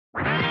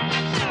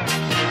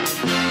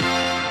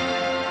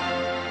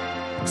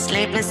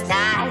Sleepless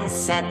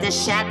nights at the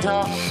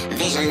chateau.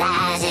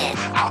 Visualize it.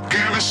 I'll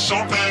give it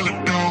something to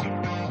do.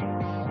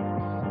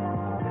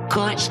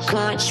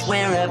 Coach,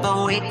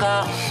 wherever we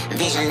go.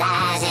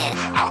 Visualize it.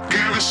 I'll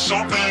give it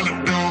something to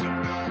do.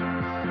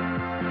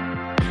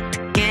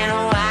 Get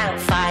a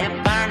wildfire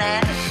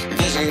burning.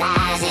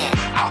 Visualize it.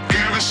 I'll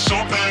give it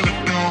something to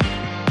do.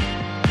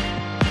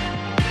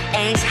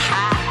 Ace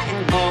high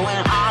and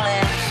going all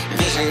in.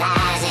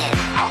 Visualize it.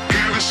 I'll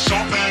give it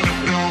something to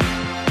do.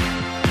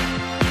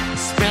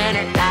 Spread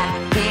it like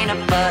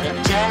peanut butter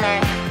jelly.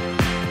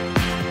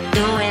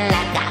 Do it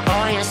like I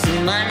owe you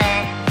some money.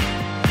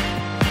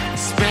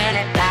 Spread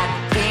it like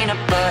peanut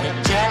butter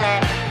jelly.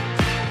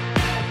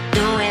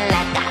 Do it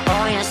like I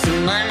owe you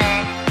some money.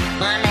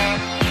 Money,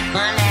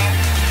 money,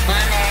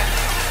 money,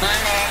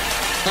 money,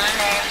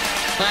 money,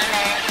 money,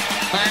 money,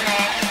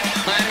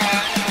 money,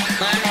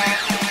 money,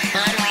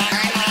 money.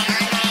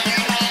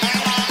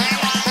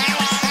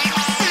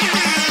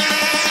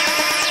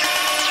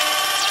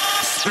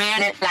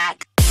 Spread it like.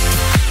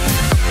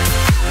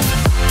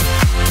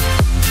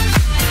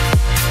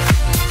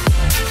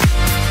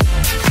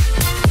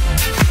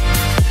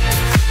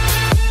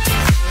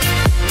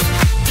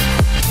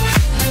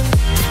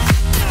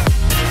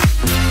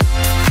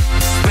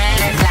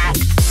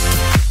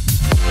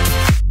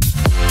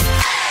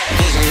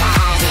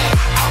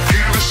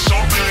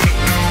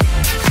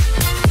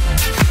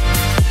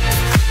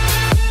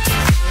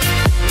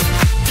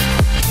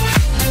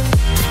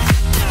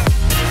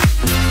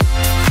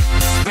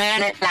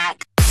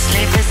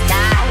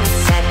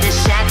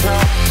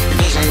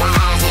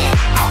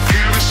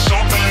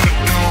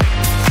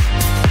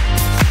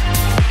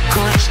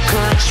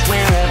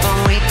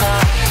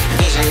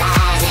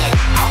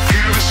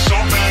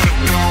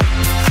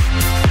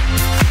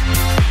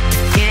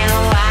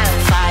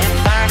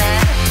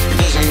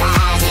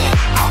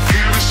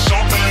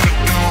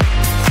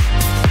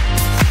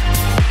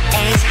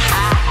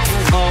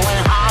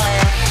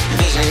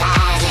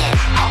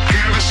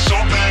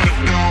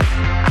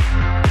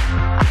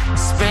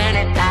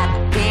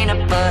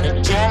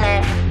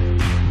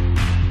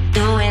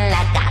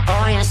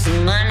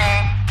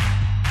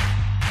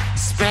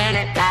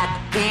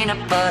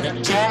 Peanut butter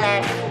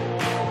jelly.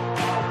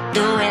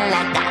 Do it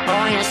like I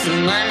owe you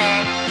some money.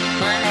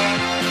 Money,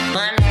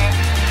 money,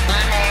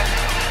 money, money,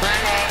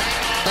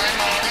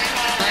 money,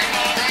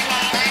 money.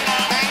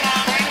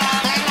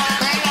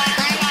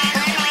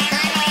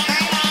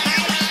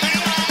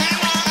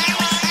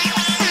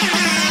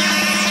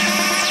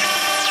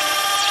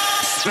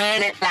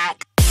 Spread it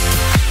like.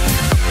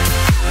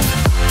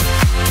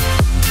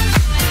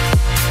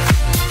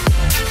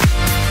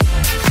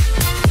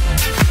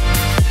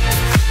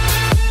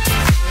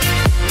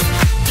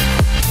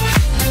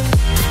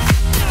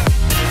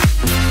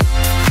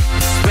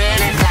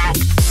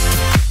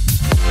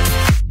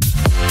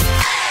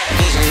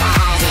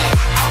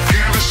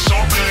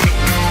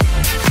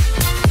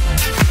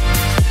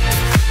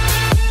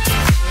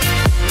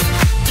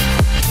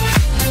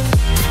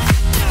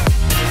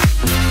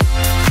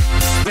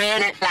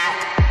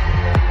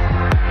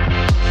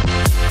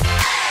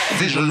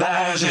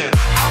 Visualize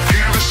it.